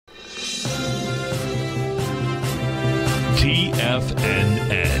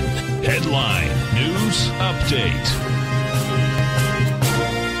TFNN. Headline News Update.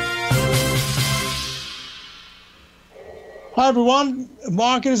 Hi, everyone.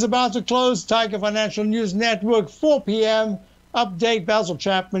 Market is about to close. Tiger Financial News Network, 4 p.m. Update. Basil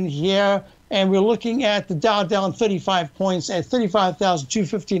Chapman here. And we're looking at the Dow down 35 points at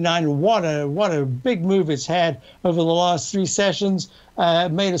 35,259. What a big move it's had over the last three sessions.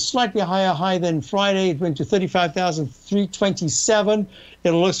 Made a slightly higher high than Friday. It went to 35,327.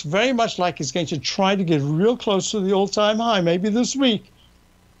 It looks very much like it's going to try to get real close to the all-time high, maybe this week.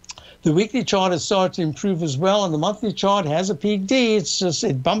 The weekly chart has started to improve as well, and the monthly chart has a peak D.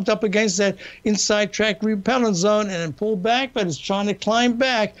 It bumped up against that inside track repellent zone and then pulled back, but it's trying to climb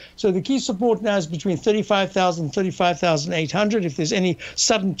back. So the key support now is between 35,000 and 35,800 if there's any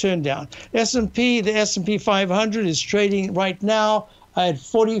sudden turn down. The S&P 500 is trading right now at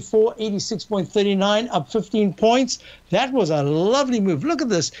 4486.39, up 15 points. That was a lovely move. Look at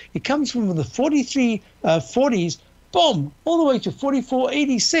this. It comes from the 4340s. Boom, all the way to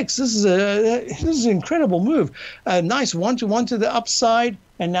 44.86. This is an incredible move. A nice one-to-one to the upside,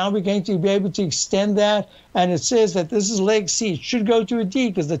 and now we're going to be able to extend that. And it says that this is leg C. It should go to a D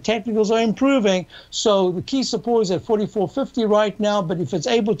because the technicals are improving. So the key support is at 44.50 right now, but if it's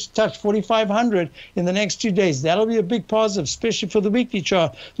able to touch 4,500 in the next 2 days, that'll be a big positive, especially for the weekly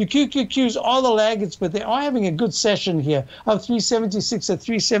chart. The QQQs are the laggards, but they are having a good session here, up 376 at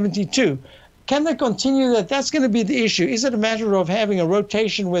 372. Can they continue that? That's going to be the issue. Is it a matter of having a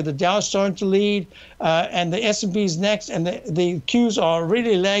rotation where the Dow is starting to lead and the S&P is next and the Qs are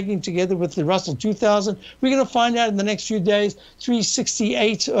really lagging together with the Russell 2000? We're going to find out in the next few days.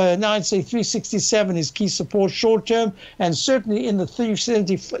 368, now I'd say 367 is key support short term, and certainly in the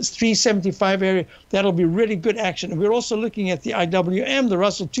 375 area, that'll be really good action. And we're also looking at the IWM, the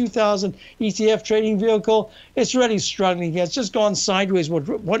Russell 2000 ETF trading vehicle. It's really struggling here. It's just gone sideways.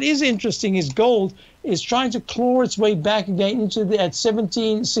 What is interesting is gold is trying to claw its way back again into the at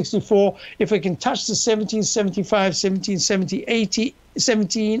 1764. If it can touch the 1775, 1780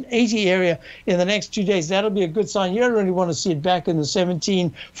 area in the next 2 days, that'll be a good sign. You don't really want to see it back in the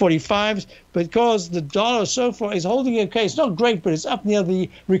 1745s because the dollar so far is holding okay. It's not great, but it's up near the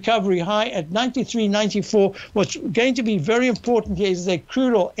recovery high at 93.94. What's going to be very important here is that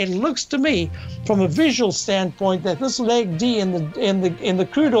crude oil. It looks to me, from a visual standpoint, that this leg D in the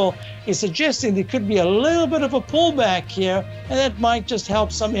crude oil is suggesting there could be a little bit of a pullback here, and that might just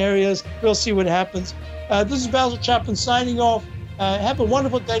help some areas. We'll see what happens. This is Basil Chapman signing off. Have a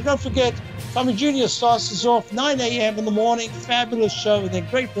wonderful day. Don't forget, Tommy Jr. starts us off 9 a.m. in the morning. Fabulous show and a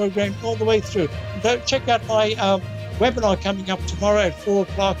great program all the way through. Check out my webinar coming up tomorrow at 4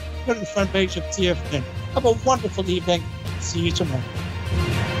 o'clock. Go to the front page of TFNN. Have a wonderful evening. See you tomorrow.